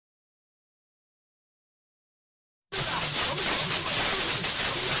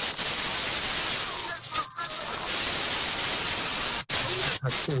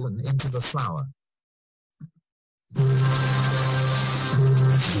the flower.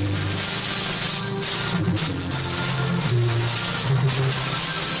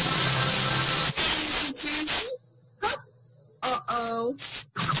 Uh-oh.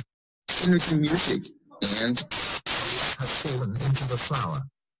 Synergy music and has fallen into the flower.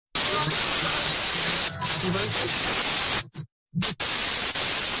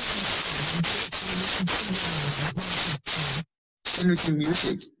 Synergy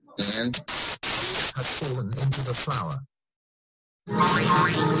music and has fallen into the flower.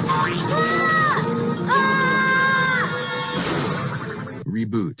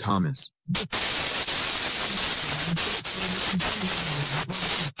 Reboot Thomas.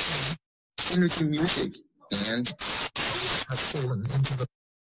 Synergy music and has fallen into the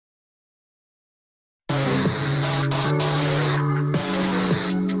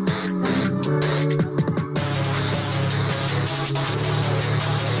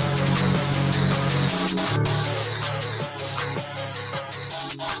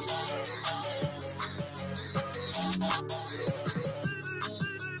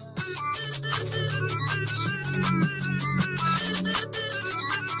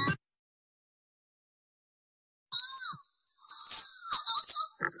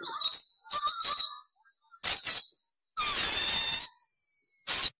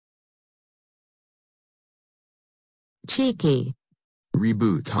Cheeky.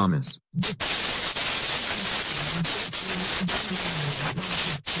 Reboot Thomas.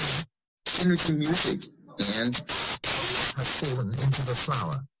 Synergy music and has fallen into the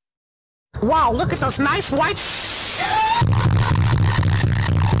flower. Wow, look at those nice white...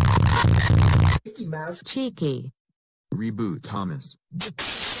 Cheeky. Reboot Thomas.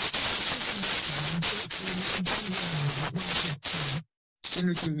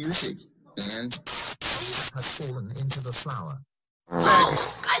 Synergy music and has fallen into the flower.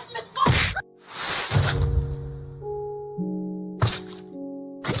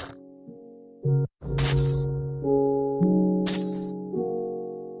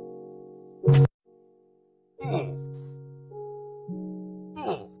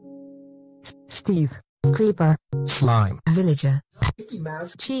 Steve. Creeper. Slime. Villager.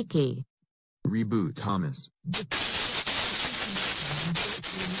 Cheeky. Reboot Thomas.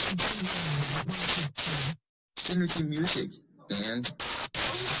 Synergy music and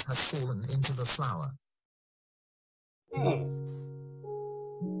has fallen into the flower.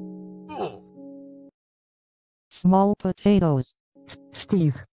 Small potatoes.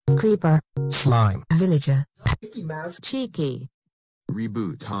 Steve. Creeper. Slime. Villager. Cheeky.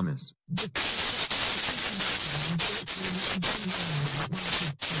 Reboot Thomas.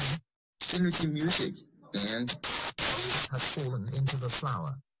 Synergy music and has fallen into the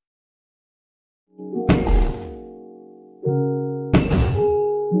flower.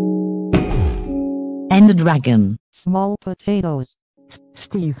 Ender Dragon. Small potatoes.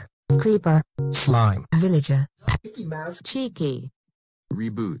 Steve. Creeper. Slime. Villager. Cheeky.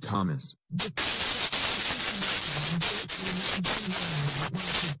 Reboot Thomas.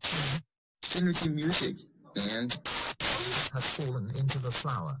 Synergy music and has fallen into the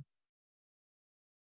flower.